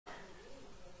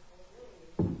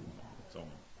It's on.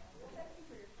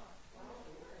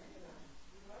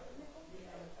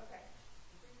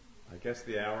 I guess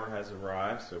the hour has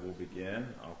arrived, so we'll begin.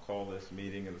 I'll call this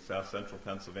meeting of the South Central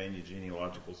Pennsylvania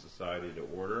Genealogical Society to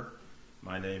order.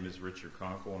 My name is Richard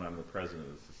Conkle, and I'm the president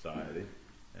of the society.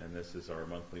 And this is our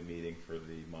monthly meeting for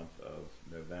the month of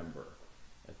November.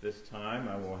 At this time,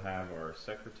 I will have our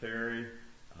secretary,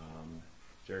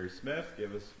 Jerry Smith,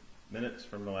 give us minutes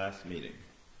from the last meeting.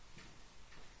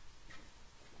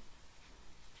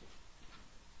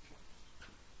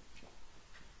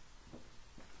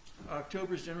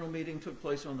 October's general meeting took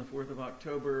place on the 4th of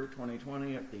October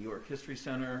 2020 at the York History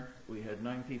Center. We had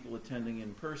 9 people attending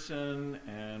in person,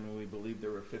 and we believe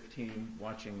there were 15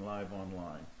 watching live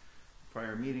online.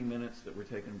 Prior meeting minutes that were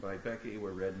taken by Becky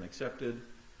were read and accepted. The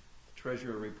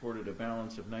treasurer reported a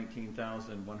balance of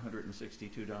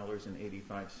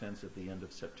 $19,162.85 at the end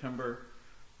of September.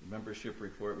 The membership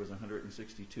report was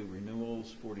 162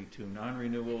 renewals, 42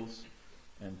 non-renewals,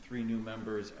 and 3 new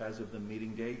members as of the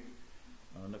meeting date.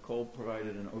 Nicole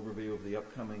provided an overview of the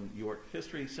upcoming York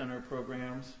History Center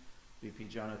programs. VP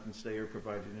Jonathan Stayer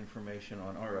provided information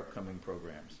on our upcoming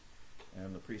programs.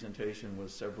 And the presentation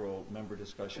was several member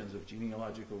discussions of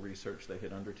genealogical research they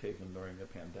had undertaken during the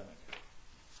pandemic.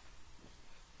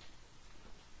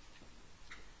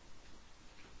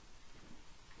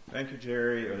 Thank you,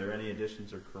 Jerry. Are there any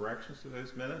additions or corrections to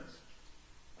those minutes?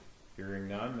 Hearing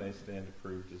none, they stand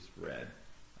approved as read.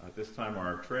 At this time,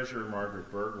 our treasurer, Margaret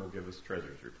Berg, will give us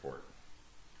treasurer's report.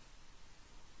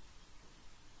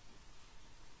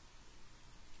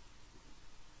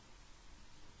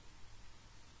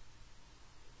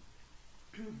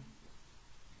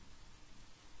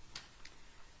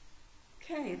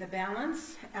 Okay, the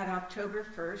balance at October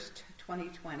 1st,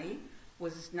 2020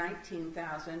 was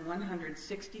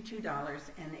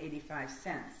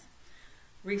 $19,162.85.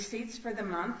 Receipts for the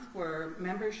month were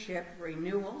membership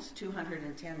renewals,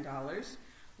 $210,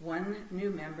 1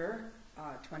 new member,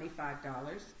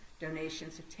 $25,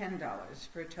 donations of $10,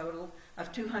 for a total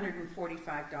of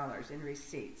 $245 in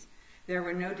receipts. There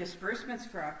were no disbursements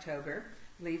for October,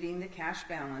 leaving the cash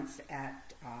balance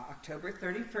at October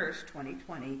 31st,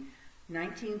 2020,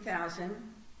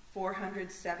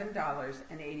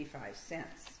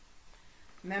 $19,407.85.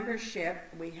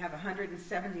 Membership, we have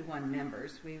 171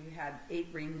 members. We've had 8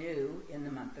 renew in the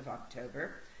month of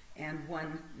October and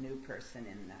 1 new person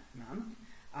in that month.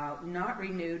 Not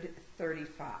renewed,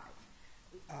 35.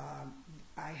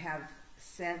 I have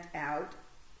sent out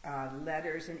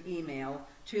letters and email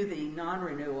to the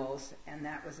non-renewals, and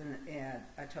that was a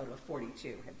total of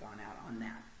 42 had gone out on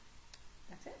that.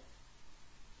 That's it.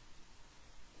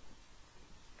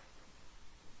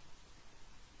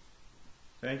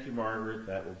 Thank you, Margaret.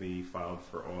 That will be filed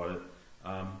for audit.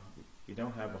 We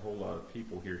don't have a whole lot of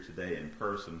people here today in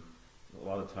person. A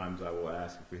lot of times I will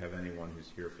ask if we have anyone who's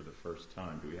here for the first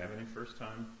time. Do we have any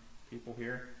first-time people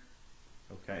here?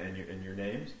 Okay, and your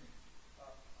names?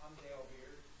 I'm Dale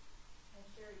Beard. And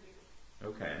Sherry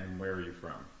Beard. Okay, and where are you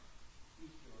from?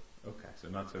 East York. Okay, so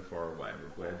not so far away.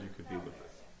 We're glad you could be with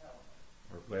us.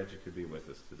 We're glad you could be with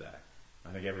us today.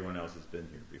 I think everyone else has been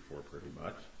here before pretty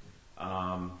much.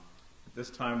 At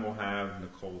this time, we'll have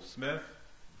Nicole Smith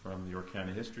from the York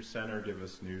County History Center give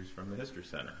us news from the History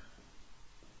Center.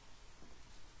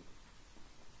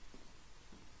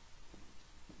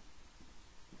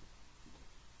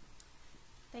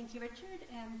 Thank you, Richard,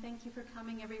 and thank you for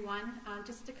coming, everyone.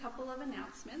 Just a couple of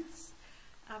announcements.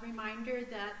 A reminder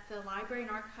that the library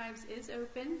and archives is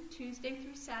open Tuesday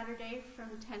through Saturday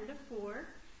from 10 to 4.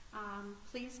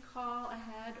 Please call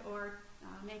ahead or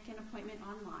make an appointment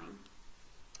online.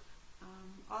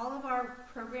 All of our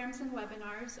programs and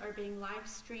webinars are being live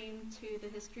streamed to the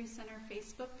History Center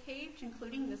Facebook page,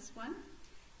 including this one.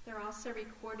 They're also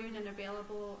recorded and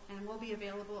available and will be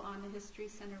available on the History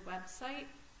Center website.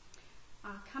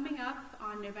 Coming up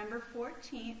on November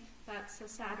 14th, that's a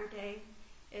Saturday,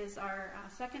 is our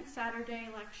second Saturday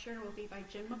lecture. Will be by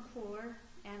Jim McClure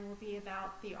and will be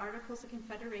about the Articles of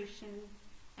Confederation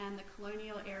and the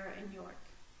colonial era in York.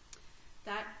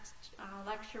 That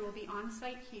lecture will be on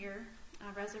site here.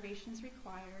 Reservations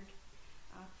required.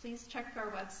 Please check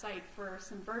our website for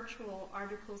some virtual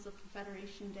Articles of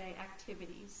Confederation Day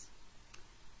activities.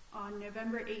 On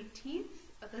November 18th,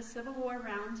 the Civil War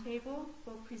Roundtable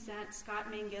will present,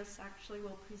 Scott Mingus actually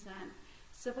will present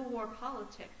Civil War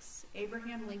Politics,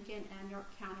 Abraham Lincoln and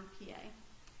York County, PA.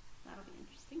 That'll be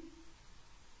interesting.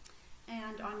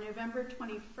 And on November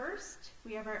 21st,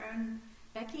 we have our own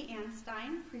Becky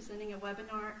Anstein presenting a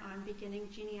webinar on beginning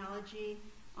genealogy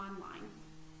online.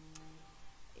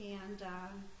 And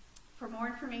for more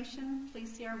information,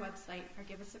 please see our website or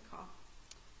give us a call.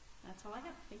 That's all I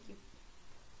have. Thank you.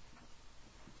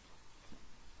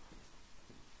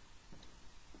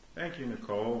 Thank you,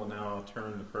 Nicole. And now I'll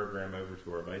turn the program over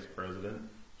to our Vice President,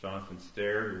 Jonathan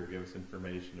Stair, who will give us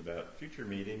information about future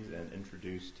meetings and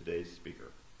introduce today's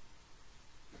speaker.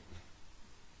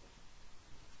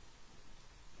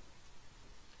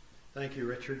 Thank you,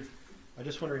 Richard. I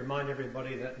just want to remind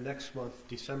everybody that next month,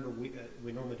 December,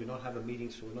 we normally do not have a meeting,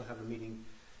 so we'll not have a meeting.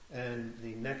 And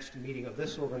the next meeting of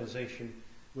this organization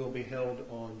will be held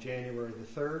on January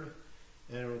the 3rd.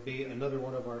 And it will be another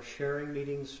one of our sharing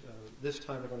meetings. This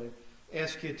time we're going to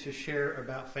ask you to share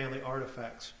about family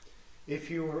artifacts. If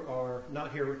you are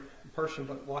not here in person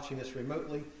but watching this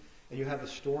remotely, and you have a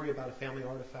story about a family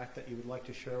artifact that you would like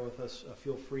to share with us,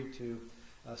 feel free to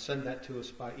send that to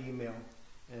us by email.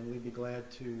 And we'd be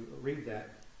glad to read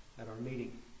that at our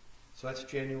meeting. So that's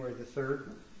January the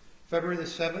 3rd. February the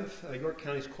 7th, York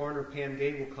County's coroner, Pam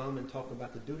Gay, will come and talk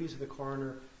about the duties of the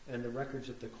coroner and the records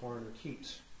that the coroner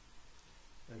keeps.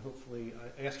 And hopefully,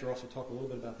 I asked her also to talk a little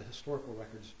bit about the historical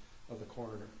records of the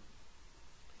coroner.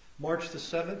 March the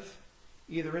 7th,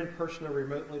 either in person or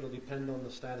remotely, it'll depend on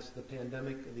the status of the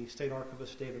pandemic, the State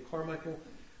Archivist, David Carmichael,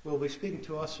 will be speaking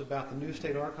to us about the new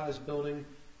State Archives building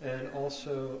and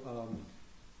also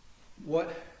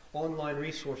what online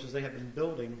resources they have been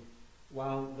building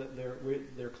while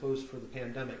they're closed for the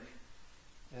pandemic.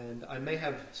 And I may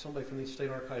have somebody from the State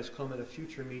Archives come at a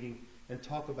future meeting and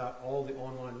talk about all the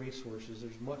online resources.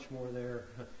 There's much more there.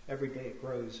 Every day it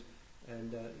grows.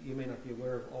 And you may not be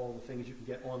aware of all the things you can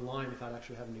get online without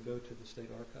actually having to go to the State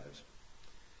Archives.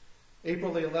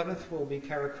 April the 11th will be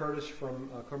Kara Curtis from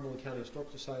Cumberland County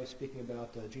Historical Society speaking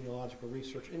about genealogical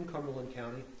research in Cumberland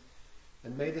County.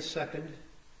 And May the 2nd,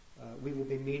 we will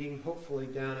be meeting hopefully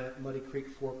down at Muddy Creek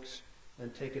Forks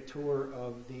and take a tour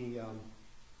of the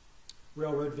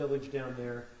railroad village down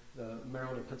there, the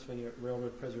Maryland and Pennsylvania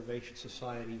Railroad Preservation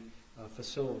Society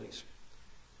facilities.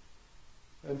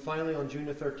 And finally, on June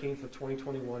the 13th of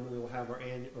 2021, we will have our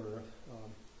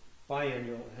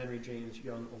biannual Henry James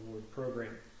Young Award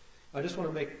program. I just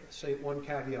want to say one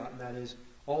caveat, and that is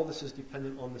all this is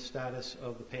dependent on the status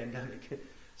of the pandemic.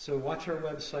 So watch our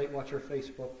website, watch our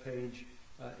Facebook page,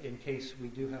 in case we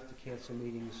do have to cancel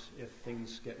meetings if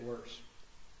things get worse.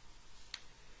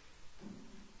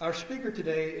 Our speaker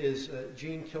today is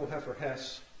Jean Kilheffer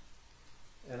Hess,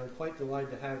 and I'm quite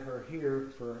delighted to have her here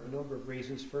for a number of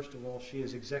reasons. First of all, she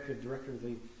is Executive Director of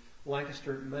the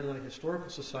Lancaster Mennonite Historical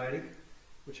Society,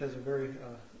 which has a very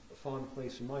fond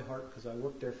place in my heart because I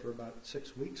worked there for about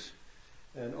 6 weeks,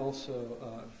 and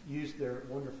also used their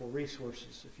wonderful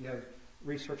resources. If you have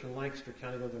research in Lancaster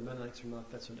County, whether they're Mennonites or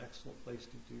not, that's an excellent place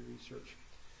to do research.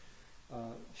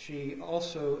 She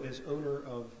also is owner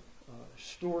of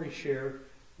StoryShare,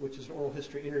 which is an oral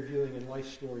history interviewing and life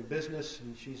story business,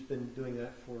 and she's been doing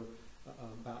that for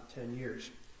about 10 years.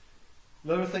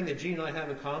 Another thing that Jean and I have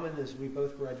in common is we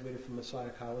both graduated from Messiah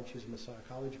College. She's a Messiah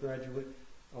College graduate,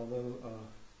 although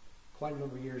quite a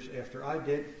number of years after I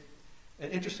did.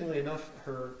 And interestingly enough,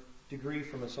 her degree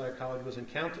from Messiah College was in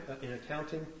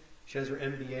accounting. She has her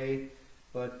MBA,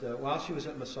 but while she was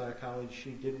at Messiah College,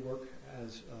 she did work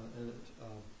as a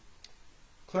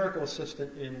clerical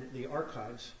assistant in the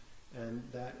archives, and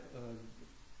that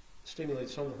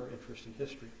stimulates some of her interest in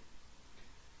history.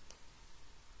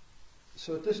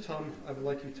 So at this time, I would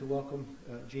like you to welcome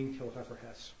Jean Kilheffer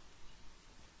Hess.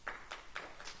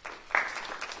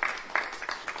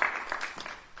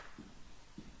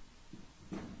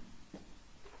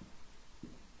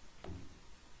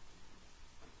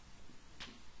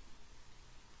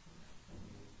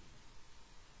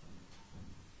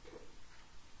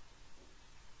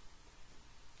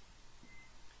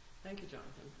 Thank you,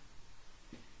 Jonathan.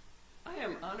 I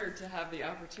am honored to have the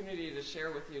opportunity to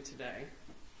share with you today.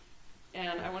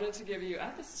 And I wanted to give you,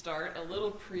 at the start, a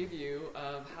little preview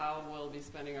of how we'll be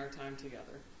spending our time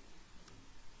together.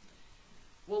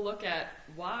 We'll look at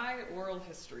why oral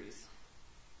histories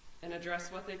and address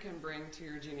what they can bring to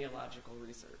your genealogical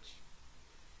research.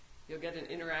 You'll get an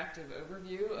interactive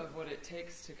overview of what it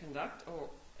takes to conduct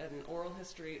an oral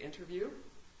history interview.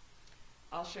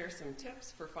 I'll share some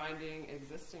tips for finding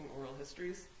existing oral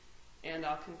histories, and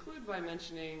I'll conclude by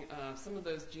mentioning some of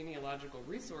those genealogical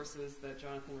resources that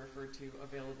Jonathan referred to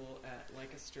available at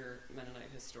Lancaster Mennonite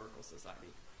Historical Society.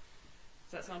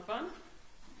 Does that sound fun?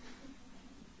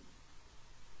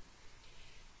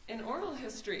 An oral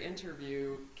history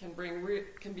interview can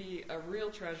be a real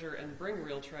treasure and bring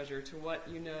real treasure to what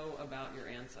you know about your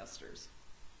ancestors.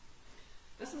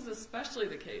 This is especially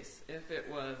the case if it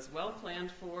was well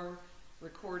planned for,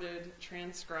 recorded,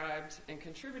 transcribed, and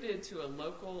contributed to a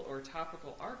local or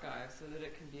topical archive so that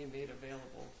it can be made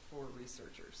available for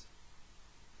researchers.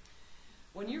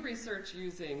 When you research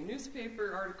using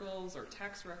newspaper articles or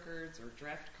tax records or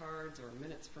draft cards or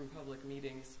minutes from public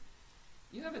meetings,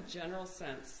 you have a general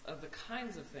sense of the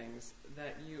kinds of things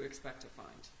that you expect to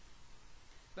find.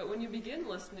 But when you begin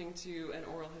listening to an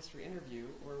oral history interview,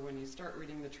 or when you start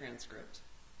reading the transcript,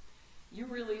 you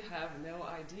really have no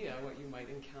idea what you might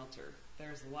encounter.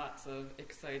 There's lots of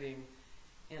exciting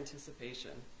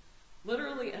anticipation.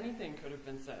 Literally anything could have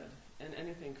been said, and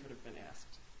anything could have been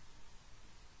asked.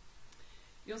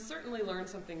 You'll certainly learn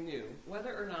something new.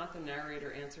 Whether or not the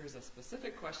narrator answers a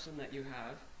specific question that you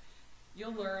have,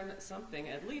 you'll learn something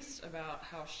at least about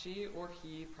how she or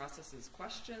he processes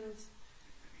questions.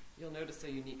 You'll notice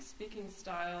a unique speaking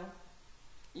style.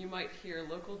 You might hear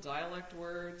local dialect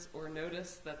words or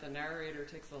notice that the narrator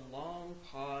takes a long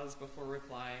pause before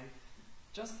replying,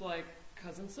 just like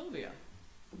Cousin Sylvia.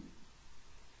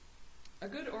 A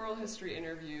good oral history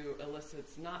interview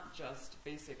elicits not just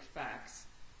basic facts,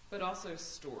 but also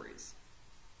stories.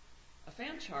 A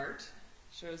fan chart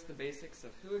shows the basics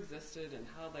of who existed and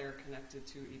how they are connected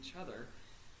to each other,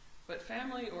 but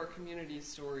family or community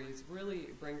stories really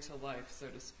bring to life, so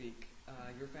to speak,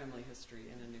 your family history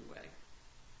in a new way.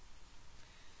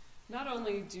 Not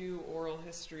only do oral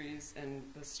histories and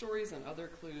the stories and other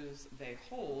clues they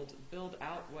hold build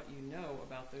out what you know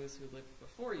about those who lived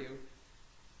before you,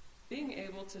 being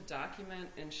able to document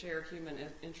and share human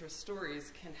interest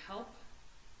stories can help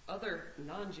other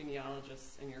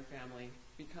non-genealogists in your family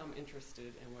become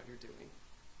interested in what you're doing.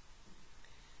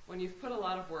 When you've put a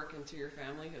lot of work into your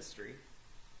family history,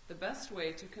 the best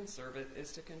way to conserve it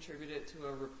is to contribute it to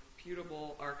a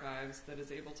reputable archives that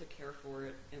is able to care for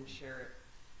it and share it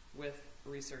with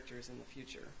researchers in the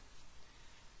future.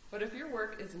 But if your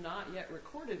work is not yet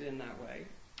recorded in that way,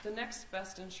 the next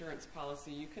best insurance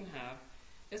policy you can have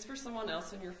is for someone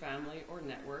else in your family or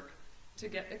network to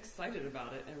get excited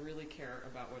about it and really care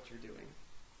about what you're doing.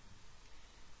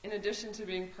 In addition to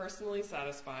being personally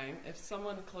satisfying, if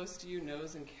someone close to you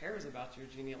knows and cares about your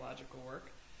genealogical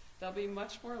work, they'll be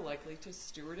much more likely to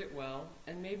steward it well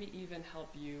and maybe even help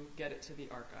you get it to the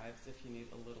archives if you need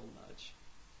a little nudge.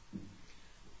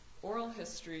 Oral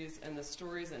histories and the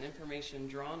stories and information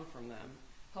drawn from them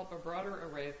help a broader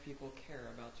array of people care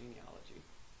about genealogy.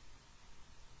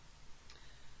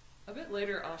 A bit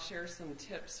later, I'll share some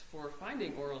tips for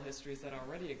finding oral histories that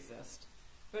already exist.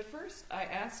 But first, I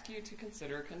ask you to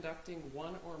consider conducting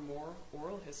one or more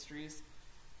oral histories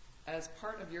as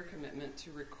part of your commitment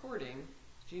to recording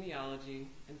genealogy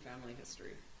and family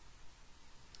history.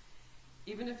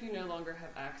 Even if you no longer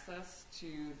have access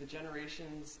to the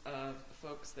generations of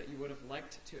folks that you would have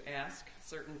liked to ask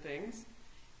certain things,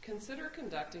 consider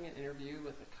conducting an interview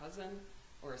with a cousin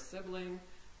or a sibling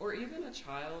or even a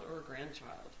child or a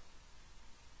grandchild.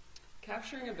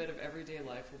 Capturing a bit of everyday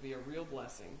life will be a real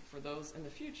blessing for those in the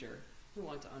future who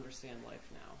want to understand life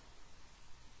now.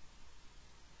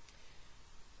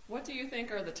 What do you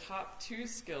think are the top 2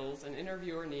 skills an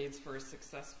interviewer needs for a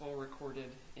successful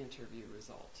recorded interview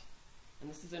result? And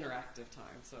this is interactive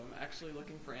time, so I'm actually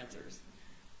looking for answers.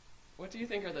 What do you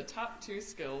think are the top 2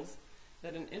 skills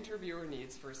that an interviewer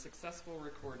needs for a successful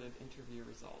recorded interview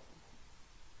result?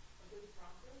 A good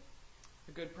prompter.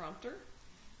 A good prompter?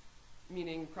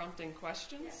 Meaning prompting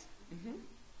questions? Yes. Mm-hmm.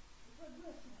 A good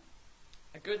listener.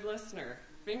 A good listener.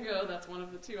 Bingo, that's one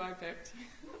of the 2 I picked.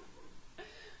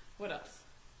 What else?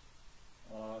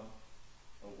 A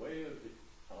way of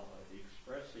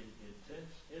expressing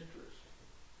intense interest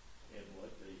in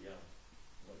what the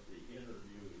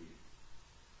interviewee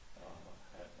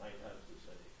might have to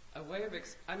say. A way of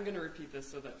I'm going to repeat this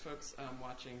so that folks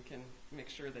watching can make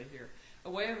sure they hear. A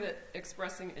way of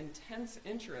expressing intense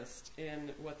interest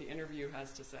in what the interview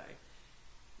has to say.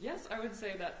 Yes, I would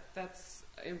say that that's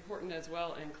important as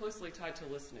well and closely tied to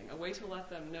listening. A way to let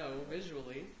them know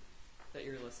visually that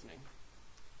you're listening.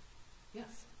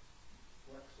 Yes?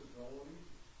 Flexibility.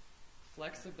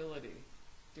 Flexibility.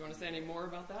 Do you want to say any more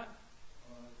about that?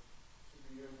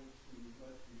 To be able to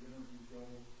let the interview go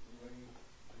the way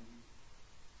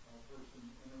the person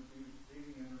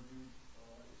being interviewed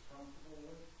is comfortable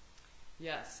with.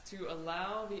 Yes, to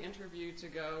allow the interview to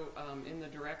go in the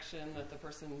direction that the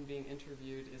person being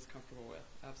interviewed is comfortable with.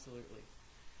 Absolutely.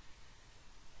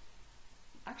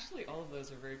 Actually, all of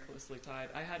those are very closely tied.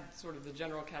 I had sort of the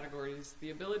general categories,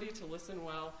 the ability to listen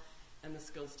well and the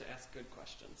skills to ask good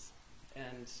questions.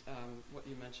 And what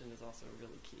you mentioned is also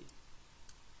really key.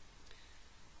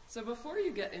 So before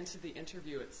you get into the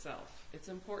interview itself, it's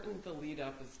important the lead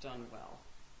up is done well.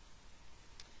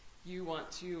 You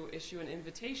want to issue an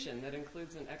invitation that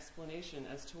includes an explanation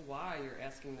as to why you're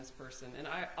asking this person. And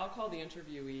I'll call the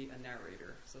interviewee a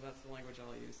narrator, so that's the language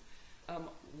I'll use.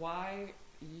 why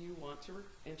you want to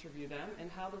interview them,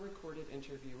 and how the recorded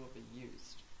interview will be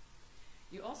used.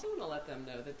 You also want to let them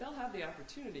know that they'll have the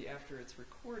opportunity after it's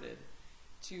recorded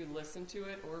to listen to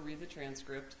it or read the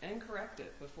transcript and correct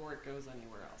it before it goes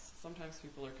anywhere else. Sometimes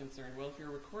people are concerned, well, if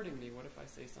you're recording me, what if I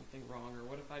say something wrong, or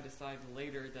what if I decide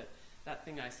later that that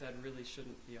thing I said really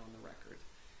shouldn't be on the record?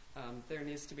 There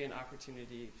needs to be an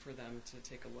opportunity for them to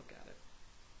take a look at it.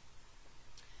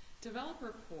 Develop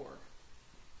rapport.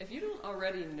 If you don't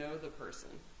already know the person,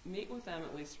 meet with them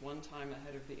at least one time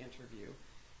ahead of the interview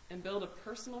and build a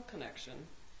personal connection,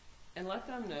 and let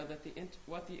them know that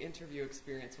what the interview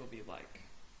experience will be like.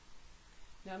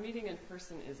 Now, meeting in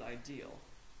person is ideal,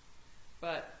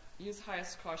 but use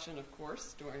highest caution, of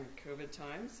course, during COVID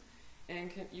times,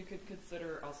 and you could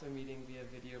consider also meeting via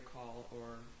video call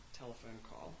or telephone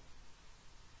call.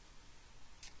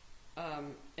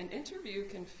 An interview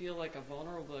can feel like a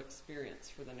vulnerable experience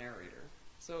for the narrator.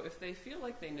 So if they feel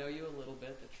like they know you a little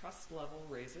bit, the trust level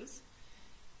raises,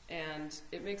 and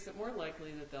it makes it more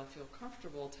likely that they'll feel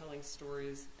comfortable telling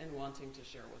stories and wanting to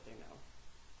share what they know.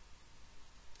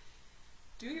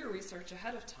 Do your research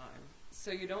ahead of time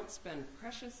so you don't spend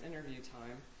precious interview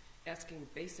time asking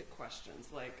basic questions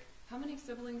like, how many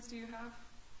siblings do you have?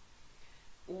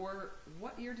 Or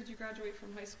what year did you graduate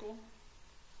from high school?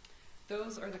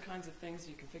 Those are the kinds of things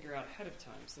you can figure out ahead of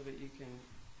time so that you can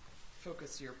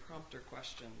focus your prompter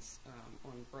questions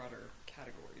on broader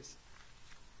categories.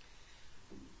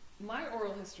 My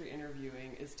oral history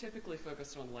interviewing is typically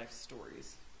focused on life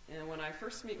stories. And when I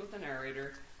first meet with a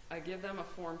narrator, I give them a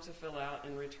form to fill out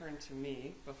and return to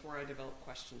me before I develop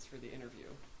questions for the interview.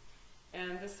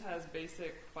 And this has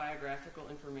basic biographical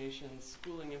information,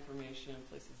 schooling information,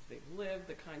 places they've lived,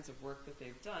 the kinds of work that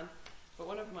they've done. But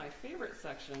one of my favorite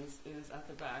sections is at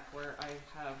the back, where I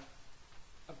have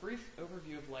a brief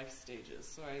overview of life stages.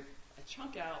 So I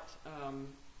chunk out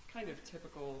kind of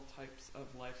typical types of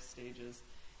life stages,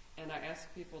 and I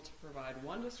ask people to provide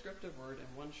one descriptive word and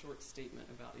one short statement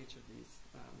about each of these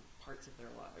parts of their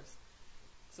lives.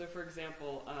 So for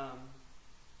example,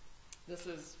 this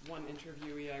is one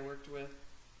interviewee I worked with,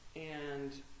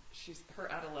 and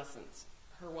her adolescence,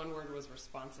 her one word was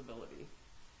responsibility.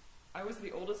 I was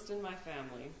the oldest in my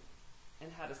family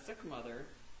and had a sick mother,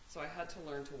 so I had to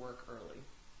learn to work early.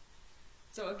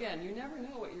 So again, you never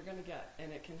know what you're going to get,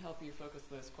 and it can help you focus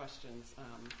those questions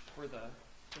for the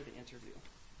interview.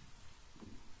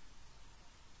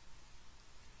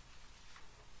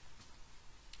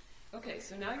 Okay,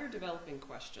 so now you're developing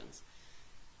questions.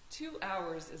 2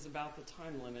 hours is about the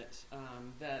time limit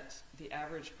that the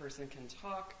average person can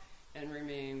talk and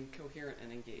remain coherent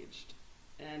and engaged.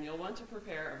 And you'll want to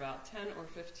prepare about 10 or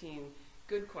 15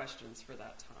 good questions for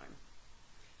that time.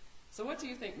 So what do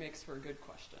you think makes for a good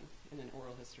question in an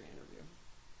oral history interview?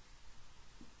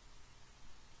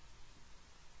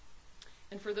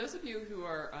 And for those of you who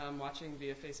are watching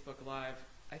via Facebook Live,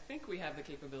 I think we have the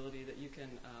capability that you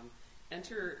can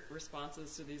enter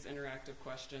responses to these interactive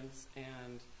questions,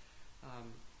 and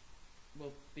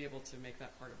we'll be able to make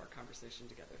that part of our conversation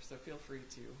together. So feel free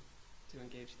to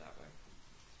engage that way.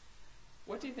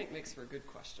 What do you think makes for a good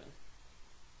question?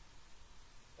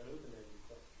 An open-ended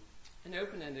question. An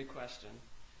open-ended question.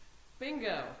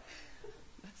 Bingo!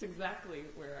 That's exactly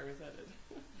where I was headed.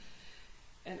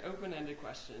 An open-ended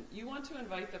question. You want to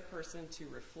invite the person to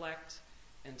reflect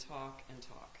and talk and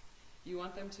talk. You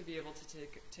want them to be able to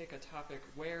take a topic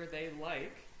where they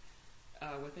like,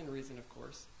 within reason, of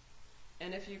course.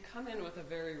 And if you come in with a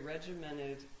very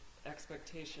regimented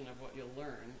expectation of what you'll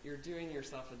learn, you're doing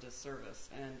yourself a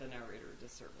disservice and the narrator a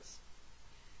disservice.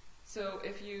 So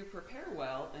if you prepare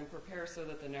well and prepare so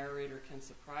that the narrator can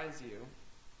surprise you,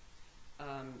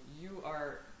 you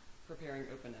are preparing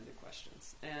open-ended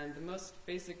questions. And the most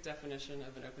basic definition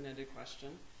of an open-ended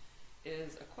question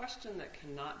is a question that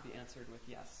cannot be answered with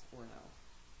yes or no.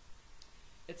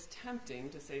 It's tempting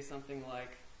to say something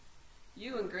like,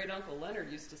 you and great Uncle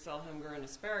Leonard used to sell homegrown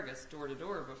asparagus door to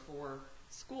door before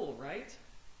school, right?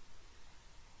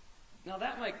 Now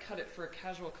that might cut it for a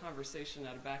casual conversation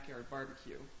at a backyard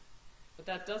barbecue, but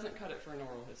that doesn't cut it for an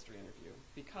oral history interview,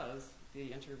 because the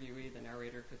interviewee, the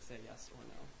narrator, could say yes or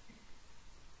no.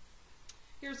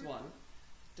 Here's one.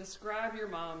 Describe your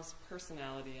mom's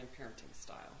personality and parenting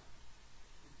style.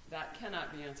 That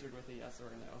cannot be answered with a yes or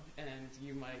a no, and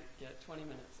you might get 20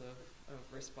 minutes of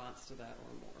response to that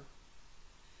or more.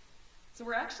 So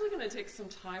we're actually going to take some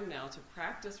time now to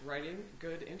practice writing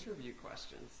good interview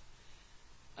questions.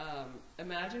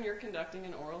 Imagine you're conducting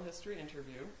an oral history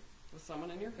interview with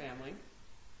someone in your family,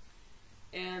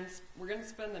 and we're going to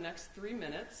spend the next 3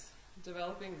 minutes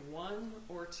developing 1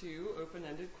 or 2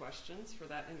 open-ended questions for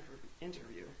that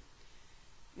interview.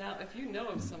 Now, if you know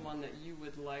of someone that you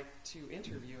would like to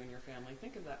interview in your family,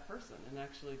 think of that person and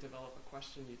actually develop a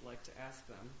question you'd like to ask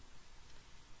them.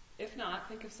 If not,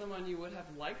 think of someone you would have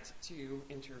liked to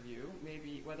interview,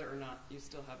 maybe whether or not you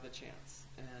still have the chance,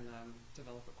 and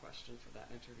develop a question for that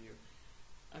interview.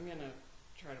 I'm going to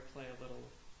try to play a little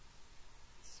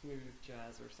smooth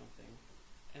jazz or something,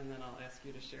 and then I'll ask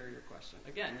you to share your question.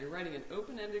 Again, you're writing an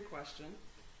open-ended question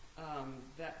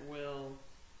that will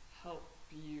help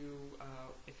you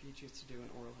if you choose to do an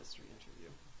oral history interview.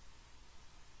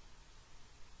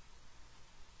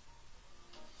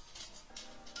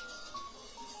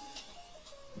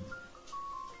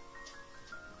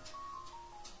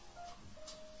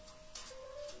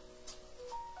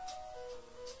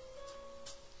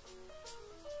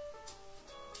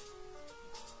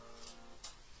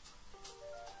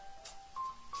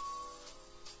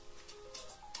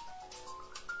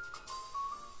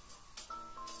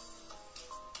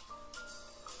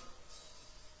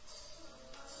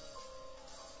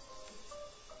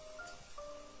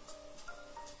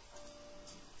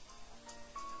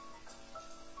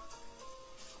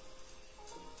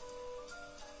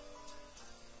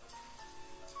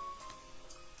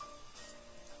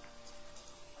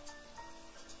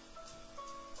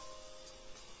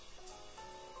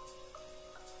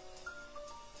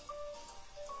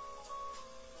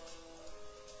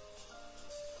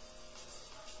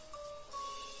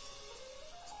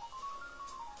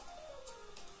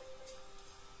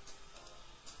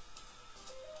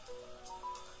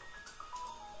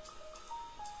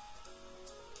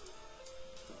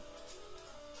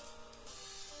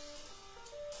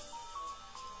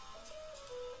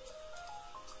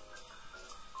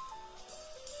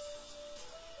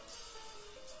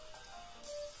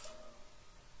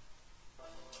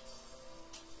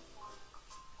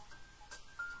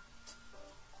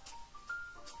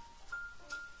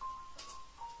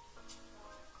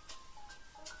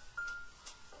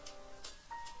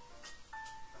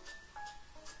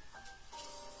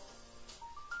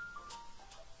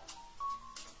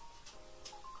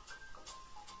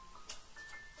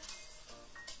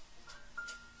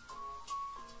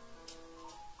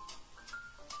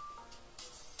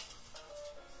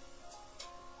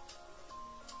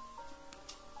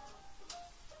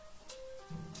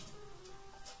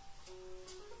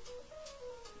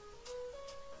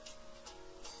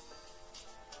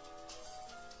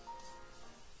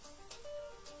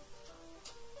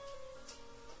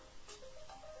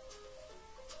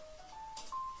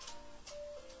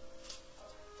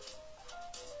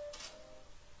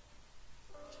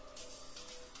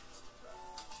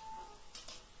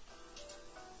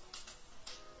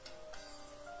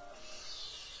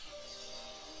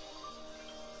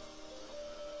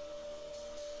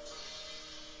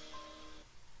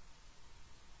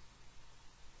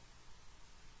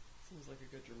 Seems like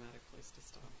a good dramatic place to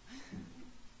stop.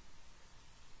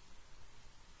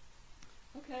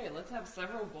 Okay, let's have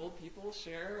several bold people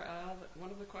share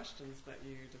one of the questions that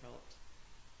you developed.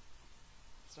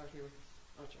 Start here with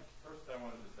Archer. First, I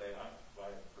wanted to say,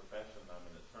 by profession, I'm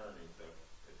an attorney, so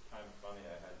it's kind of funny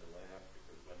I had to laugh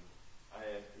because when I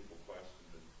ask people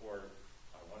questions in court,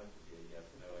 I want it to be a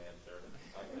yes/no answer.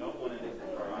 I don't want any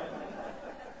surprise,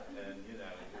 and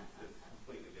it's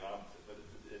completely the opposite. But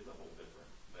it's a whole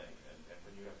different thing. And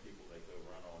when you have people that go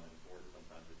run on in court,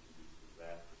 sometimes it can be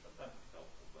disastrous. Sometimes it's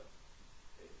helpful, but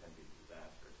it can be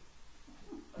disastrous.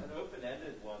 An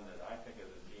open-ended one that I think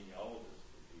as a genealogist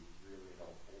would be really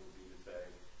helpful would be to say,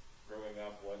 growing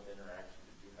up, what interaction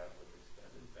did you have with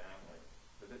extended family?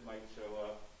 Because it might show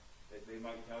up, they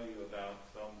might tell you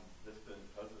about some distant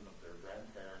cousin of their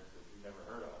grandparents that you never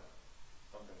heard of,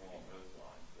 something along those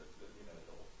lines, that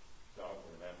it'll jog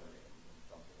their memory and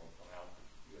something will come out that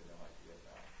you had no idea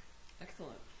about.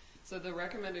 Excellent. So the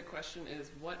recommended question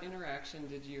is, what interaction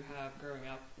did you have growing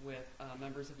up with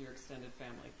members of your extended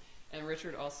family? And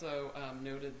Richard also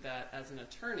noted that as an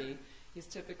attorney, he's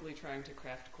typically trying to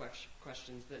craft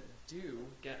questions that do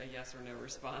get a yes or no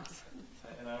response.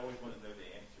 And I always want to know the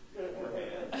answer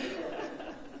beforehand.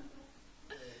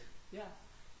 Yeah.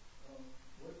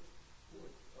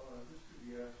 This could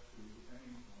be asked to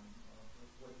anyone, but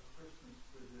what Christmas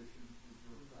traditions did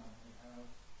your family have?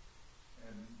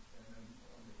 And then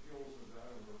on the heels of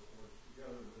that, or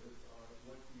together with it,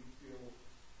 what do you feel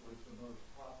was the most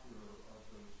popular of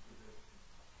those traditions?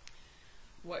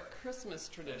 What Christmas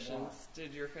traditions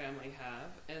did your family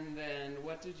have? And then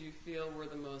what did you feel were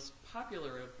the most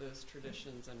popular of those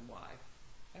traditions and why?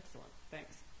 Excellent.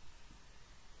 Thanks.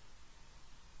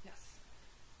 Yes.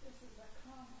 This is a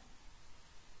comment.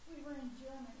 We were in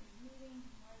Germany meeting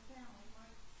my family. My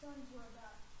sons were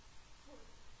about 12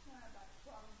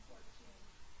 and 14.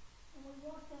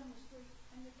 Street,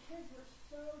 and the kids were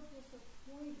so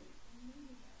disappointed in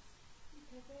meeting us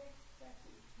because they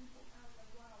expected people out of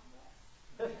the Wild West.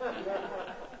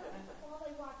 All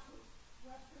they watched was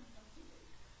Westerns on TV.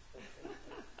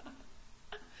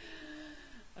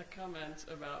 A comment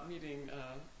about meeting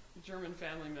German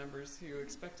family members who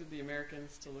expected the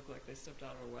Americans to look like they stepped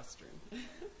out of a Western.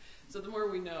 So the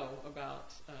more we know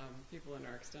about people in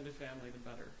our extended family, the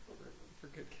better for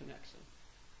good connection.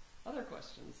 Other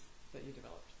questions that you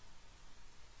developed?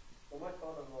 Well, my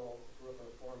father-in-law grew up on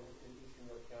a farm in eastern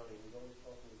York County. He was always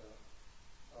talking about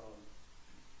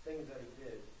things that he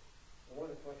did. And one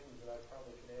of the questions that I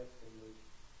probably could ask him was,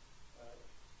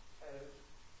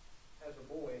 as a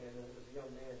boy and as a young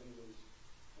man, he was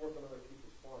working on other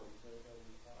people's farms. And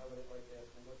I would like to ask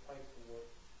him, what types of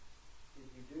work did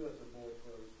you do as a boy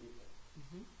for other people?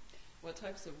 Mm-hmm. What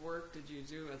types of work did you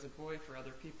do as a boy for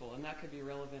other people? And that could be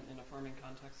relevant in a farming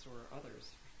context or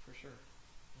others, for sure.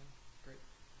 Yeah, great.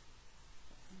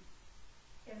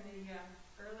 In the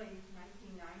early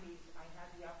 1990s, I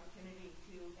had the opportunity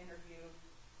to interview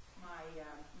my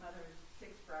mother's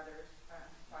 6 brothers,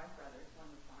 5 brothers,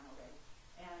 one was gone already,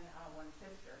 and one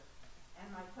sister. And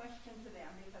my question to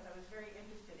them, because I was very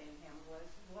interested in him, was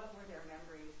what were their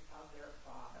memories of their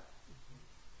father?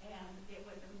 And it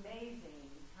was amazing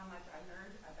how much I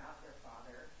learned about their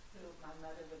father, who my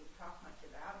mother wouldn't talk much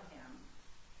about him.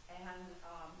 And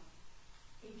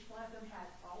each one of them had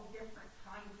all different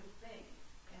kinds of things.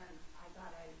 And I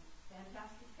got a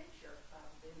fantastic picture of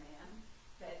the man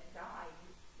that died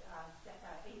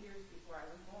 8 years before I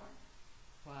was born.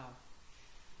 Wow.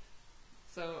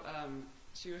 So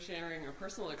she was sharing a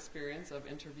personal experience of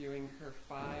interviewing her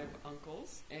 5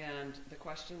 uncles, and the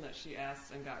question that she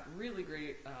asked and got really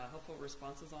great, helpful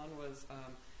responses on was,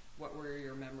 what were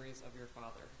your memories of your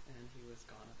father? And he was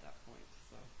gone at that point.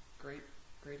 So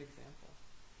great example.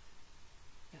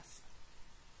 Yes?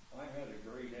 I had a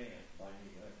great aunt, my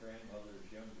grandmother's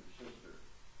younger sister,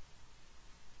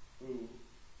 who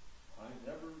I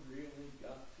never really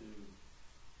got to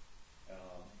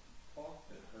talk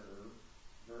to her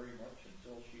very much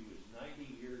until she was 90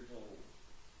 years old.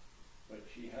 But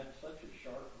she had such a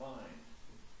sharp mind.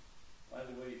 By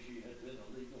the way, she had been a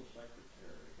legal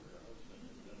secretary. Her husband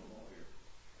had been a lawyer.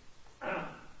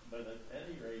 But at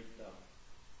any rate,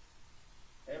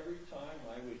 every time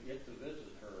I would get to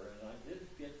visit her, and I did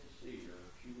get to see her,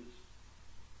 she was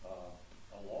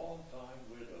a long-time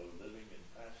widow living in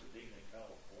Pasadena,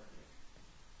 California.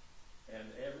 And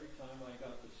every time I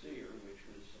got to see her, which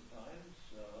was sometimes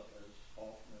as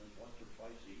often as once or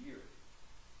twice a year,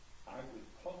 I would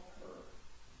pump her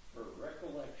for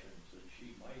recollections that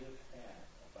she might have had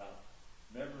about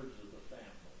members of the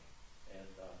family. And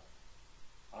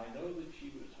I know that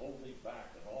she was holding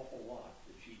back an awful lot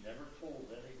that she never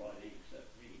told anybody except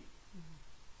me.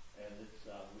 Mm-hmm. And it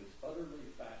was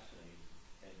utterly fascinating.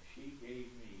 And she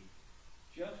gave me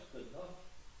just enough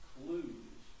clues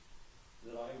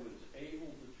that I was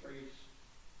able to trace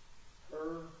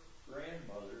her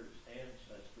grandmother's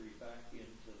ancestry back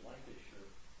into Lancaster,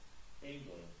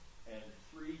 England, and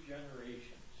 3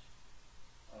 generations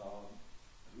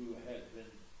who had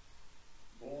been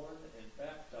born and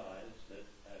baptized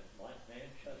at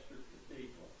Manchester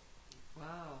Cathedral.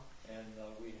 Wow. And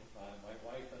my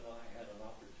wife and I had an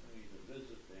opportunity to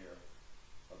visit there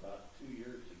about 2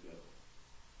 years ago.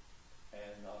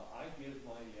 And I give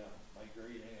my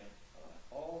great aunt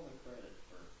all the credit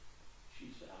for,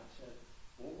 I said,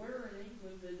 well, where in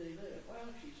England did they live? Well,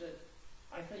 she said,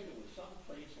 I think it was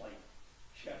someplace like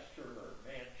Chester or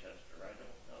Manchester, I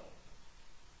don't know.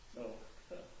 So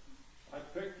I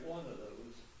picked one of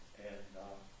those and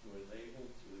was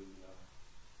able to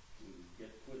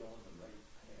get put on the right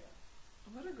path.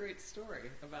 What a great story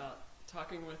about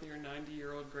talking with your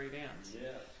 90-year-old great aunt.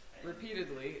 Yes.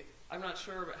 Repeatedly. I'm not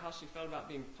sure about how she felt about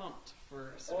being pumped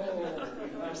for her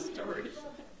stories.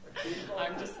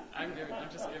 I'm just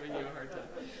giving you a hard time.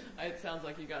 It sounds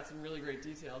like you got some really great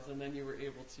details, and then you were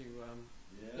able to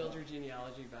build your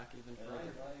genealogy back even and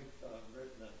further. I've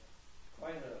written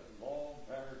quite a long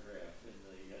paragraph in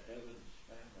the Evans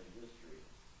family history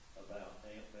about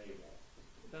Aunt Mabel.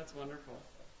 That's wonderful.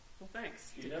 Well,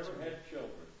 thanks. She never had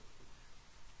children,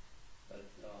 but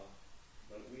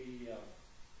we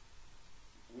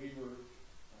were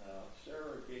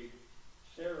surrogate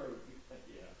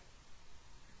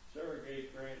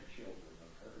grandchildren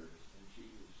of hers, and she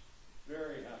was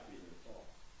very happy to talk.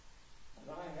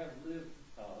 And I have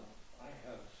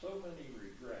so many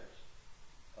regrets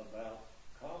about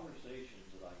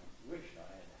conversations that I wish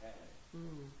I had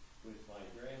with my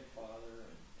grandfather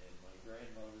and my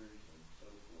grandmothers and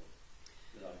so forth,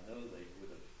 that I know they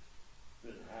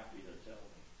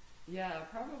Yeah,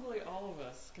 probably all of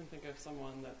us can think of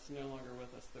someone that's no longer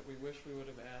with us that we wish we would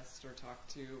have asked or talked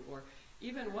to. Or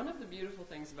even one of the beautiful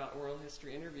things about oral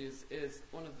history interviews is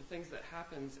one of the things that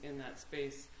happens in that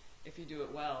space, if you do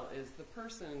it well, is the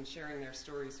person sharing their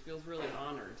stories feels really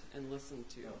honored and listened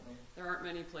to. There aren't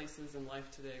many places in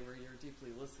life today where you're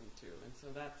deeply listened to, and so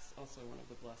that's also one of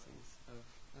the blessings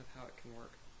of how it can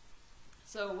work.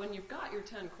 So when you've got your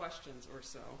 10 questions or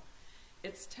so,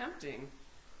 it's tempting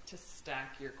to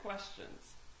stack your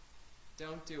questions.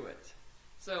 Don't do it.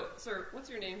 So, sir, what's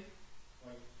your name?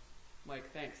 Mike.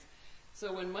 Mike, thanks.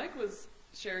 So when Mike was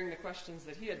sharing the questions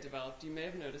that he had developed, you may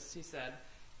have noticed he said,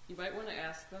 you might want to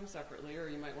ask them separately or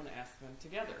you might want to ask them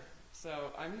together.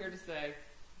 So I'm here to say,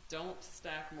 don't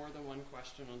stack more than one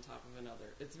question on top of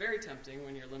another. It's very tempting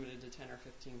when you're limited to 10 or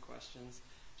 15 questions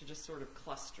to just sort of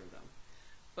cluster them.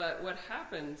 But what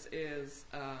happens is,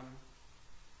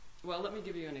 well, let me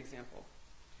give you an example.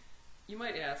 You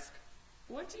might ask,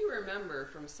 what do you remember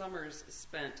from summers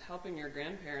spent helping your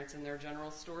grandparents in their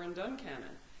general store in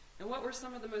Duncannon? And what were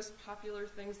some of the most popular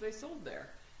things they sold there?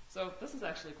 So this is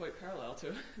actually quite parallel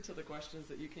to the questions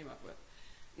that you came up with.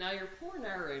 Now your poor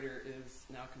narrator is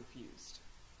now confused.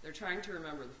 They're trying to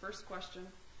remember the first question,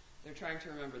 they're trying to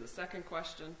remember the second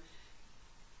question,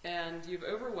 and you've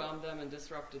overwhelmed them and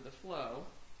disrupted the flow.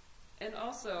 And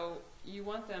also, you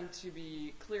want them to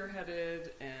be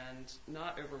clear-headed and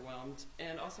not overwhelmed,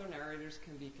 and also narrators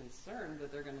can be concerned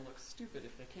that they're going to look stupid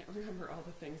if they can't remember all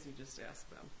the things you just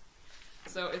asked them.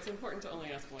 So it's important to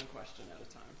only ask one question at a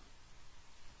time.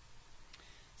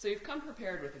 So you've come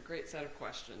prepared with a great set of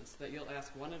questions that you'll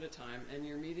ask one at a time, and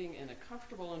you're meeting in a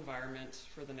comfortable environment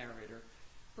for the narrator,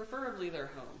 preferably their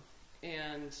home,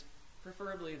 and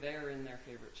preferably they're in their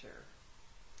favorite chair.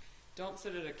 Don't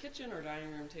sit at a kitchen or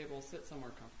dining room table, sit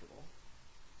somewhere comfortable.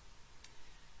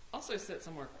 Also sit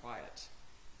somewhere quiet.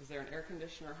 Is there an air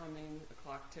conditioner humming, a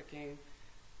clock ticking,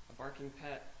 a barking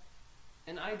pet?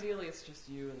 And ideally it's just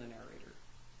you and the narrator.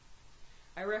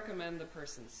 I recommend the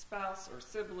person's spouse or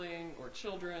sibling or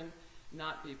children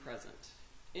not be present.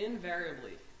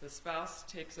 Invariably, the spouse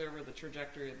takes over the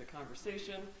trajectory of the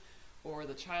conversation, or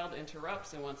the child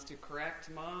interrupts and wants to correct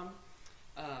mom.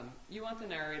 You want the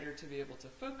narrator to be able to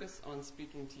focus on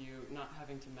speaking to you, not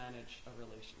having to manage a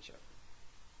relationship.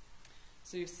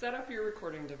 So you've set up your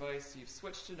recording device, you've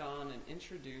switched it on and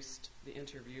introduced the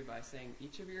interview by saying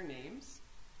each of your names,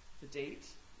 the date,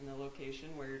 and the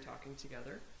location where you're talking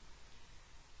together.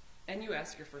 And you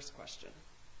ask your first question.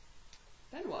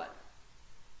 Then what?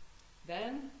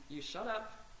 Then you shut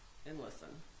up and listen,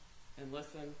 and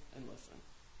listen, and listen.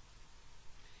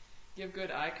 Give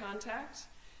good eye contact,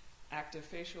 active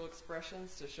facial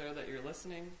expressions to show that you're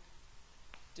listening.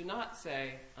 Do not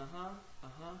say,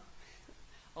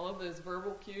 All of those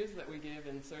verbal cues that we give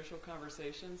in social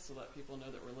conversations to let people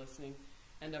know that we're listening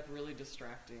end up really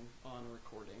distracting on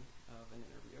recording of an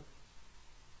interview.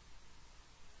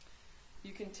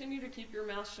 You continue to keep your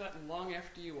mouth shut long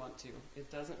after you want to.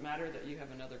 It doesn't matter that you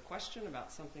have another question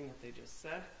about something that they just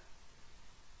said.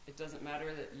 It doesn't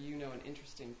matter that you know an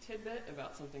interesting tidbit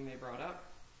about something they brought up.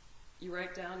 You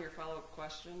write down your follow-up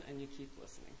question and you keep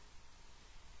listening.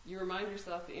 You remind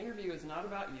yourself the interview is not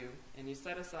about you, and you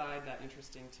set aside that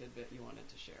interesting tidbit you wanted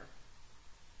to share.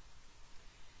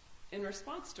 In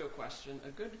response to a question,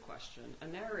 a good question, a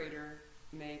narrator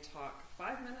may talk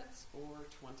 5 minutes or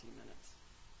 20 minutes.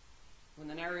 When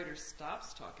the narrator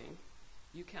stops talking,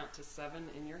 you count to 7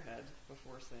 in your head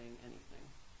before saying anything.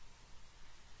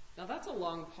 Now that's a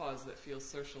long pause that feels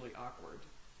socially awkward,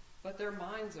 but their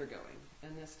minds are going,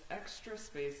 and this extra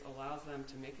space allows them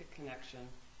to make a connection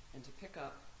and to pick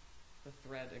up the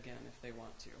thread again if they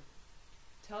want to.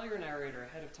 Tell your narrator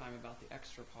ahead of time about the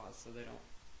extra pause so they don't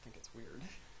think it's weird.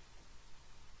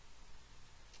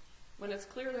 When it's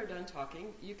clear they're done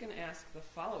talking, you can ask the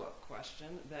follow-up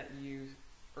question that you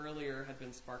earlier had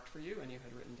been sparked for you and you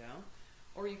had written down,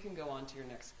 or you can go on to your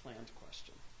next planned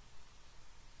question.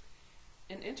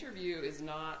 An interview is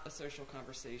not a social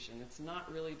conversation. It's not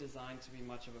really designed to be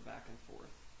much of a back and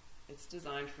forth. It's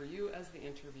designed for you as the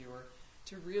interviewer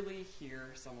to really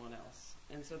hear someone else,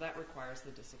 and so that requires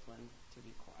the discipline to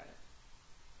be quiet.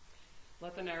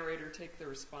 Let the narrator take the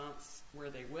response where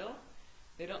they will.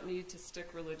 They don't need to stick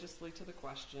religiously to the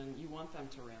question. You want them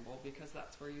to ramble because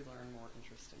that's where you learn more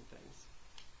interesting things.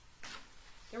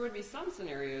 There would be some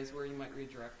scenarios where you might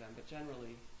redirect them, but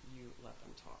generally you let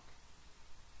them talk.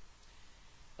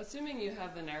 Assuming you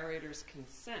have the narrator's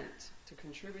consent to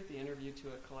contribute the interview to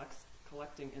a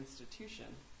collecting institution,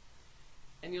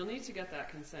 and you'll need to get that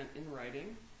consent in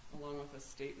writing, along with a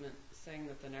statement saying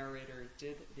that the narrator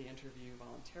did the interview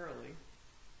voluntarily,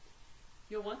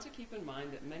 You'll want to keep in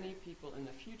mind that many people in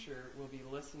the future will be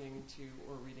listening to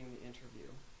or reading the interview.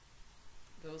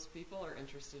 Those people are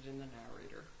interested in the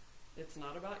narrator. It's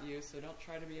not about you, so don't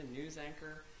try to be a news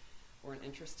anchor or an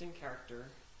interesting character.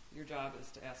 Your job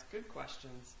is to ask good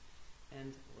questions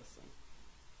and listen.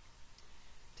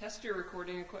 Test your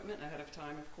recording equipment ahead of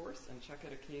time, of course, and check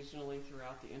it occasionally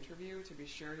throughout the interview to be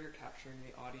sure you're capturing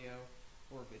the audio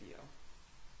or video.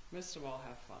 Most of all,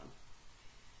 have fun.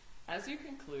 As you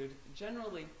conclude,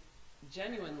 genuinely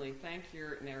thank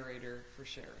your narrator for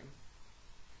sharing.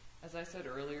 As I said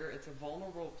earlier, it's a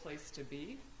vulnerable place to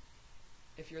be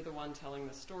if you're the one telling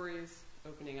the stories,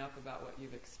 opening up about what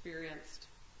you've experienced,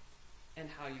 and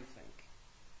how you think.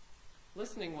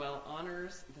 Listening well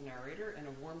honors the narrator, and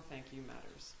a warm thank you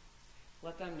matters.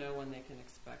 Let them know when they can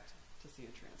expect to see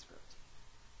a transcript.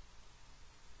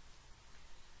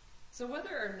 So whether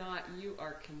or not you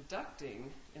are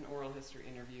conducting an oral history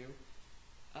interview,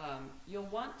 you'll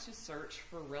want to search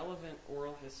for relevant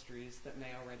oral histories that may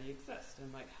already exist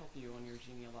and might help you on your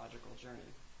genealogical journey.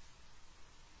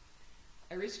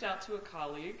 I reached out to a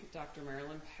colleague, Dr.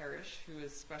 Marilyn Parrish, who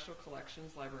is Special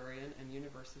Collections Librarian and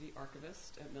University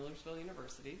Archivist at Millersville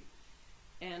University,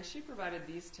 and she provided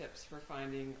these tips for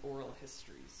finding oral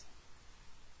histories.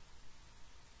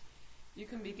 You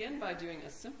can begin by doing a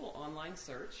simple online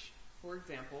search, for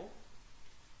example,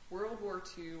 World War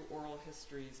II Oral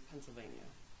Histories Pennsylvania,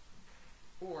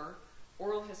 or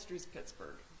Oral Histories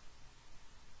Pittsburgh,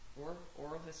 or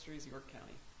Oral Histories York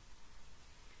County.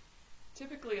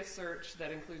 Typically a search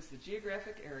that includes the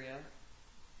geographic area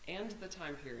and the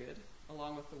time period,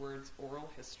 along with the words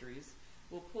oral histories,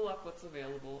 will pull up what's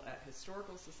available at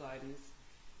historical societies,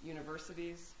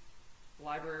 universities,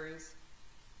 libraries,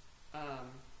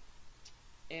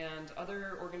 and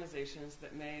other organizations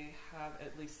that may have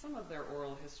at least some of their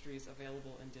oral histories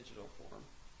available in digital form.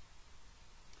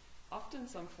 Often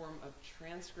some form of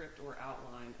transcript or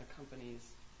outline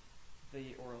accompanies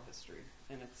the oral history,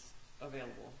 and it's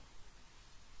available.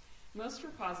 Most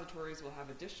repositories will have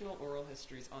additional oral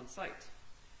histories on site,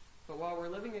 but while we're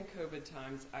living in COVID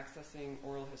times, accessing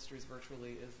oral histories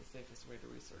virtually is the safest way to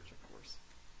research, of course.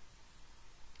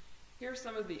 Here are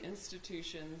some of the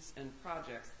institutions and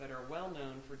projects that are well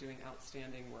known for doing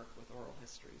outstanding work with oral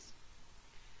histories.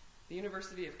 The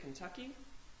University of Kentucky,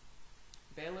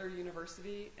 Baylor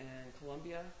University and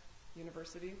Columbia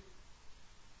University,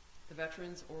 the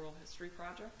Veterans Oral History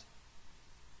Project,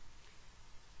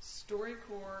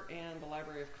 StoryCorps and the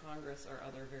Library of Congress are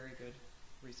other very good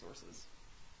resources.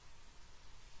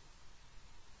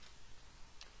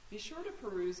 Be sure to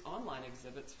peruse online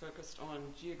exhibits focused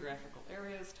on geographical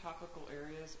areas, topical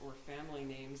areas, or family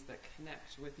names that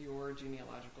connect with your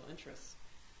genealogical interests.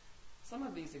 Some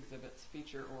of these exhibits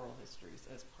feature oral histories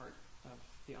as part of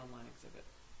the online exhibit.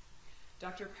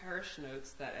 Dr. Parrish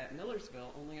notes that at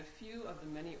Millersville, only a few of the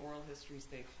many oral histories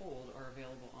they hold are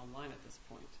available online at this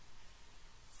point.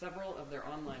 Several of their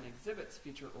online exhibits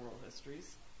feature oral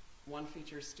histories. One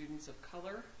features students of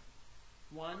color,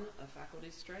 one a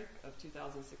faculty strike of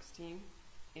 2016,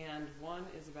 and one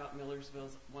is about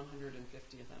Millersville's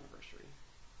 150th anniversary.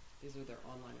 These are their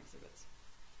online exhibits.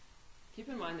 Keep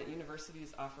in mind that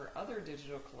universities offer other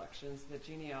digital collections that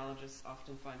genealogists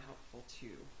often find helpful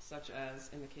too, such as,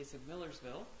 in the case of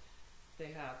Millersville, they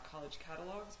have college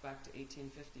catalogs back to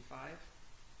 1855,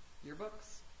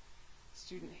 yearbooks,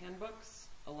 student handbooks,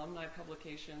 alumni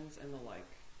publications, and the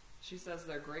like. She says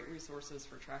they're great resources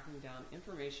for tracking down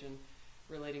information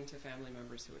relating to family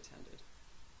members who attended.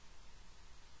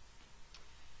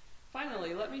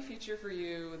 Finally, let me feature for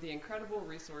you the incredible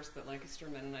resource that Lancaster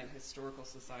Mennonite Historical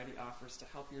Society offers to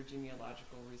help your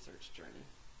genealogical research journey.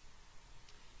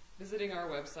 Visiting our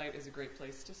website is a great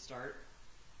place to start,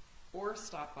 or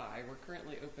stop by. We're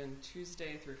currently open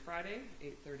Tuesday through Friday,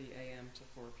 8:30 a.m. to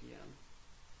 4 p.m.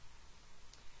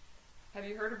 Have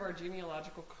you heard of our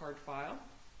genealogical card file?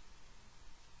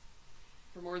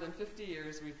 For more than 50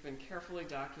 years, we've been carefully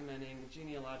documenting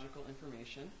genealogical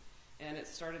information, and it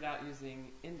started out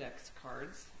using index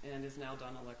cards and is now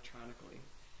done electronically.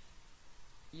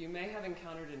 You may have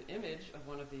encountered an image of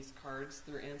one of these cards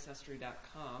through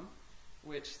Ancestry.com,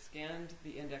 which scanned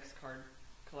the index card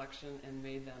collection and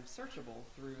made them searchable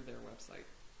through their website.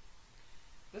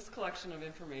 This collection of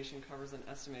information covers an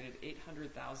estimated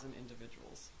 800,000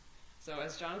 individuals. So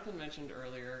as Jonathan mentioned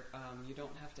earlier, you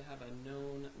don't have to have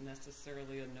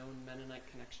necessarily a known Mennonite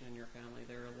connection in your family.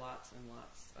 There are lots and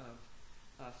lots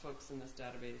of folks in this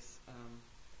database,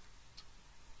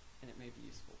 and it may be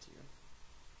useful to you.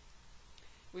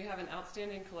 We have an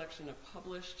outstanding collection of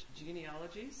published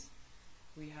genealogies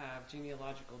We have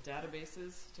genealogical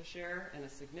databases to share and a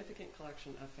significant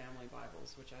collection of family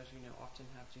Bibles, which, as you know, often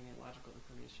have genealogical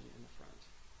information in the front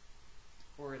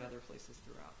or at other places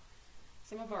throughout.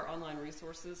 Some of our online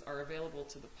resources are available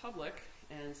to the public,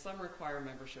 and some require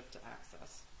membership to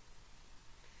access.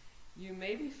 You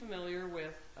may be familiar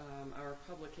with our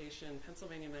publication,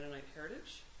 Pennsylvania Mennonite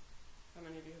Heritage. How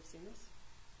many of you have seen this?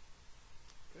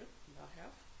 Good, about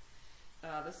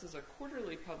half. This is a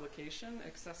quarterly publication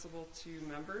accessible to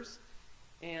members,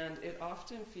 and it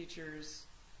often features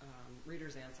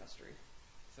readers' ancestry,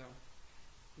 so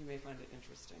you may find it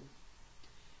interesting.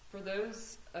 For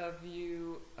those of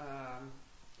you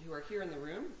who are here in the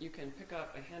room, you can pick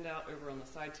up a handout over on the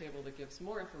side table that gives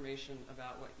more information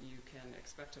about what you can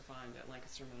expect to find at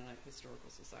Lancaster Mennonite Historical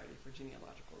Society for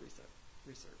genealogical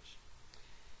research.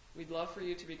 We'd love for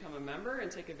you to become a member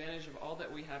and take advantage of all that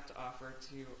we have to offer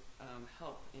to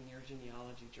help in your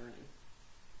genealogy journey.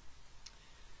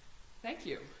 Thank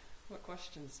you. What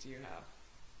questions do you have?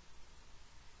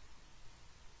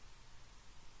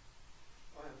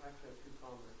 I actually have two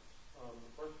comments.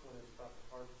 The first one is about the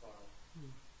card file.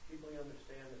 People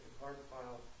understand that the card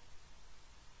file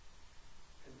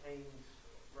contains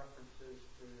references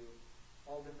to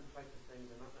all different types of things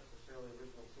and not necessarily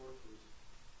original sources.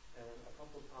 And a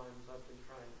couple of times I've been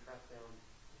trying to track down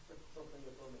something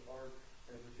that's on the card,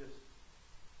 and it was just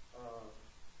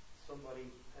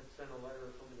somebody had sent a letter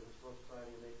or something to the Historical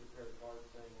Society, and they prepared a card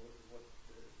saying, well, this is what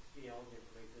the genealogy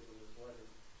information is in this letter.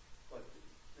 But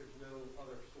there's no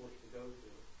other source to go to.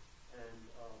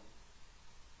 And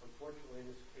unfortunately,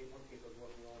 in this case, one case I was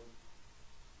working on,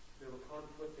 there were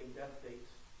conflicting death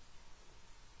dates,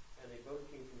 and they both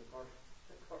came from the card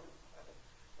file.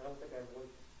 I don't think I was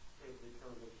able to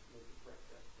determine which was the correct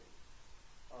death date.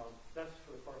 That's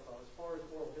for the card file. As far as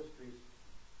oral histories,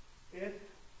 if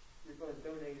you're going to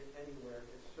donate it anywhere,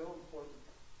 it's so important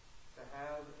to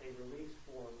have a release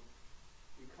form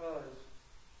because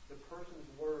the person's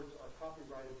words are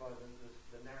copyrighted by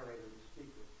the narrator, the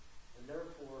speaker. And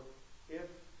therefore, if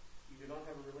you do not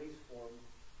have a release form,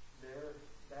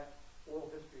 that oral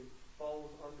history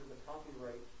falls under the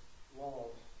copyright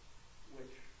laws,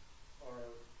 which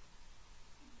are,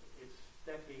 it's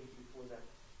decades before that,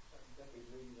 decades,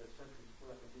 maybe a century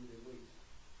before that can be released.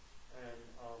 And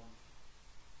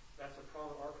that's a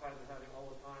problem archives are having all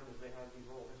the time, is they have these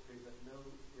oral histories that no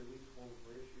release forms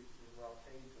were issued or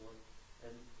obtained for.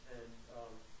 And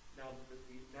now that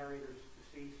the narrator's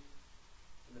deceased,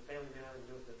 and the family now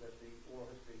knows that the oral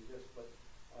history exists, but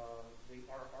the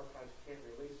archives can't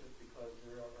release it because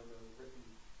there are no written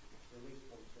release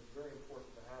forms. So it's very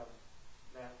important to have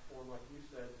that form, like you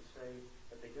said, to say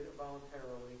that they did it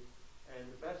voluntarily. And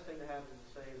the best thing to have is to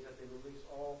say is that they release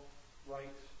all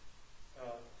rights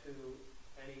to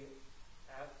any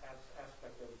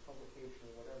aspect of the publication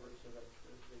or whatever, so that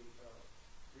the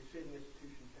receiving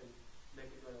institution can make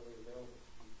it readily available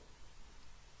to people.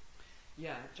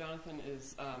 Yeah, Jonathan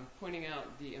is pointing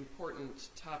out the important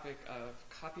topic of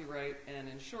copyright and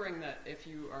ensuring that if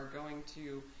you are going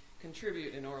to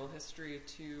contribute an oral history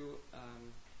to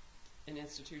an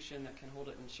institution that can hold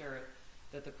it and share it,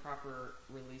 that the proper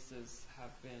releases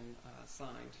have been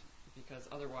signed, because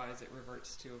otherwise it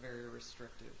reverts to a very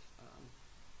restrictive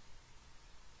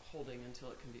holding until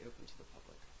it can be open to the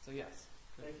public. So yes.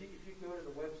 And if you go to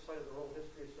the website of the Oral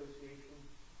History Association,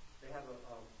 they have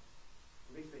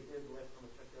at least they did the last time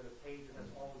I checked out, a page that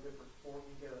has all the different forms.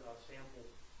 You get a sample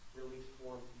release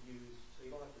form to use, so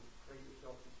you don't have to create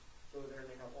yourself. Just go there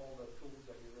and they have all the tools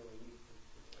that you really need.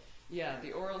 Yeah,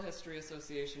 the Oral History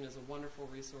Association is a wonderful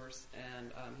resource,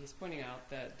 and he's pointing out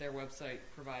that their website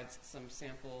provides some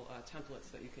sample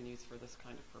templates that you can use for this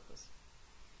kind of purpose.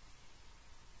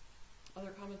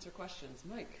 Other comments or questions?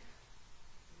 Mike?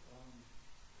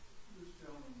 This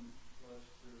gentleman was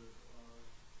blessed to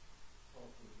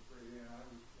talk with a great aunt. I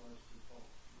was blessed to talk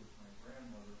with my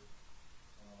grandmother.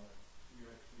 She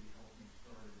actually helped me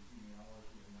start a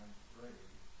genealogy in 9th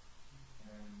grade.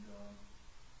 And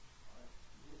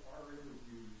our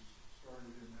interviews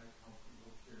started in that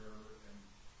comfortable chair and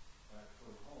at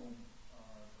her home.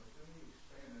 But then we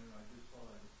expanded, and I just thought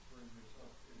I'd bring this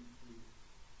up into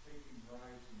taking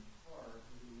rides in the car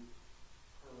to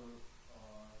her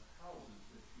houses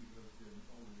that she lived in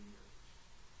over the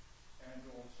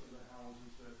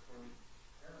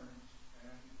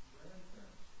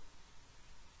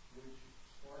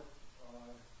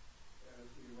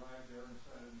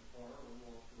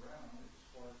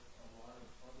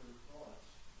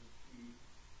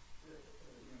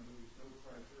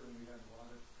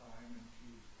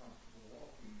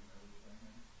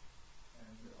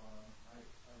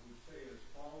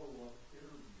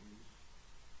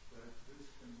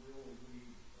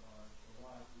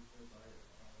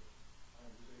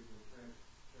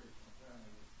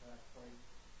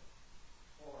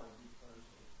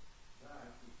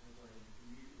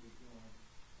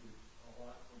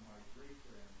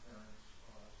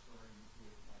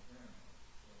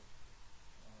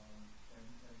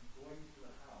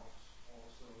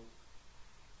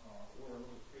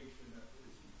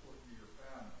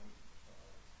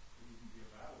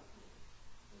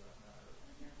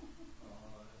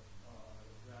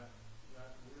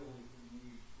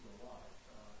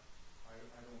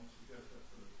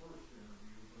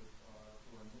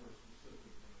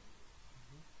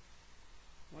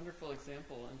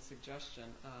example and suggestion.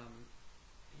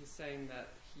 He's saying that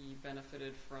he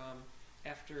benefited from,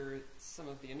 after some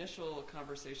of the initial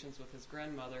conversations with his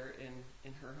grandmother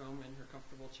in her home, in her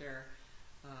comfortable chair,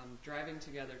 driving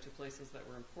together to places that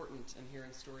were important and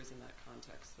hearing stories in that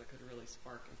context that could really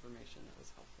spark information that was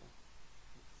helpful.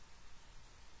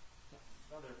 Yes.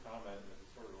 Another comment is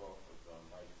sort of off of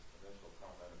Mike's initial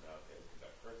comment about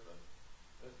Christmas.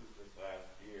 This was just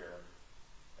last year,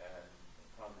 and in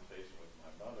conversation with my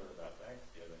mother about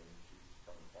Thanksgiving. She's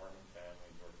from a farming family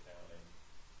in York County,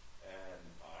 and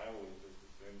I always just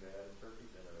assumed they had a turkey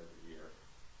dinner every year.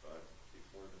 But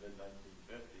before the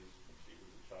mid-1950s, when she was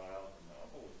a child and my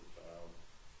uncle was a child,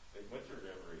 they butchered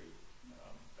every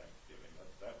Thanksgiving.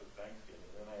 That was Thanksgiving.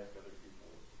 Then I asked other people,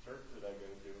 the church that I go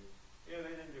to, yeah,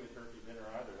 they didn't do a turkey dinner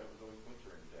either. That was always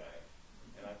butchering day.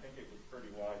 And I think it was pretty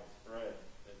widespread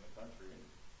in the country. And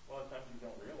a lot of times you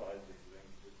don't realize these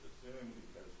things, just assume,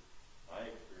 because my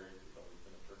experience has always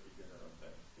been a turkey dinner on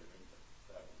Thanksgiving, but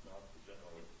that was not the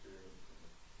general experience in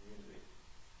the community.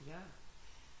 Yeah.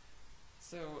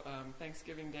 So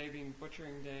Thanksgiving Day being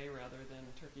butchering day rather than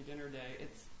turkey dinner day,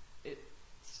 it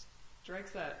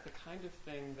strikes at the kind of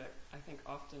thing that I think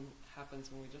often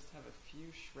happens when we just have a few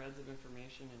shreds of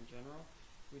information in general.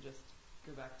 We just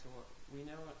go back to what we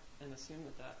know and assume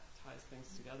that ties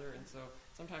things together. And so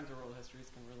sometimes oral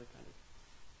histories can really kind of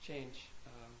change,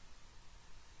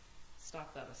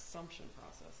 stop that assumption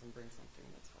process and bring something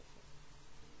that's helpful.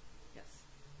 Yes?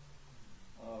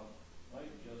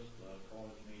 Mike just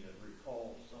caused me to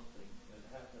recall something that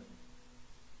happened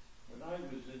when I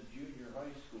was in junior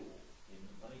high school in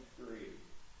the 9th grade.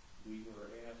 We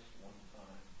were asked one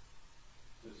time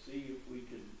to see if we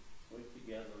could put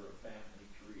together a family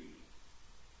tree,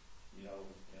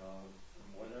 from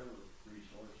whatever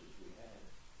resources we had.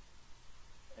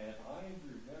 And I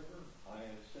remember I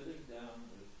was sitting down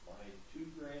with my 2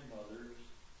 grandmothers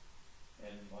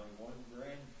and my 1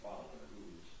 grandfather who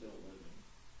was still living.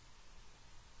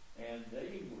 And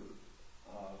they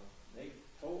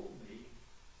told me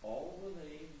all the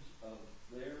names of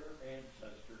their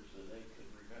ancestors that they could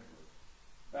remember,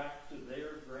 back to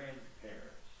their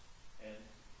grandparents. And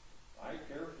I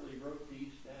carefully wrote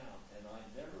these down, and I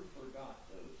never forgot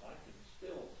those. I can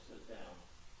still sit down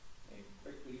and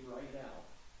quickly write out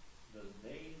the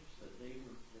names that they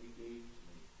gave to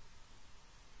me.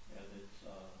 And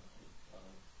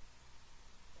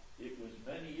it was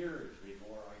many years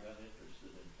before I got interested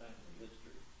in family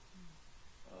history.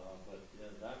 But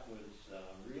that was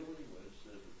really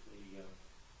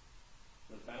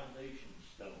the foundation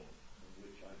stone on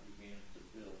which I began to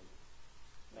build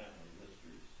family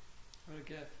histories. What a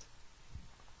gift.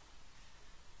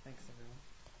 Thanks, everyone.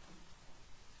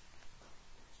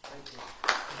 Thank you.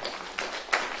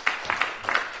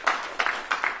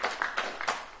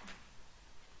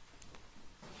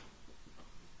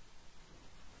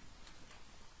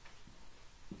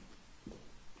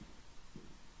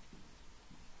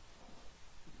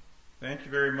 Thank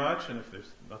you very much, and if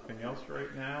there's nothing else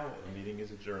right now, the meeting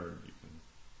is adjourned. You can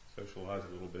socialize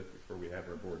a little bit before we have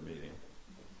our board meeting.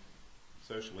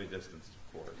 Socially distanced,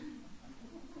 of course.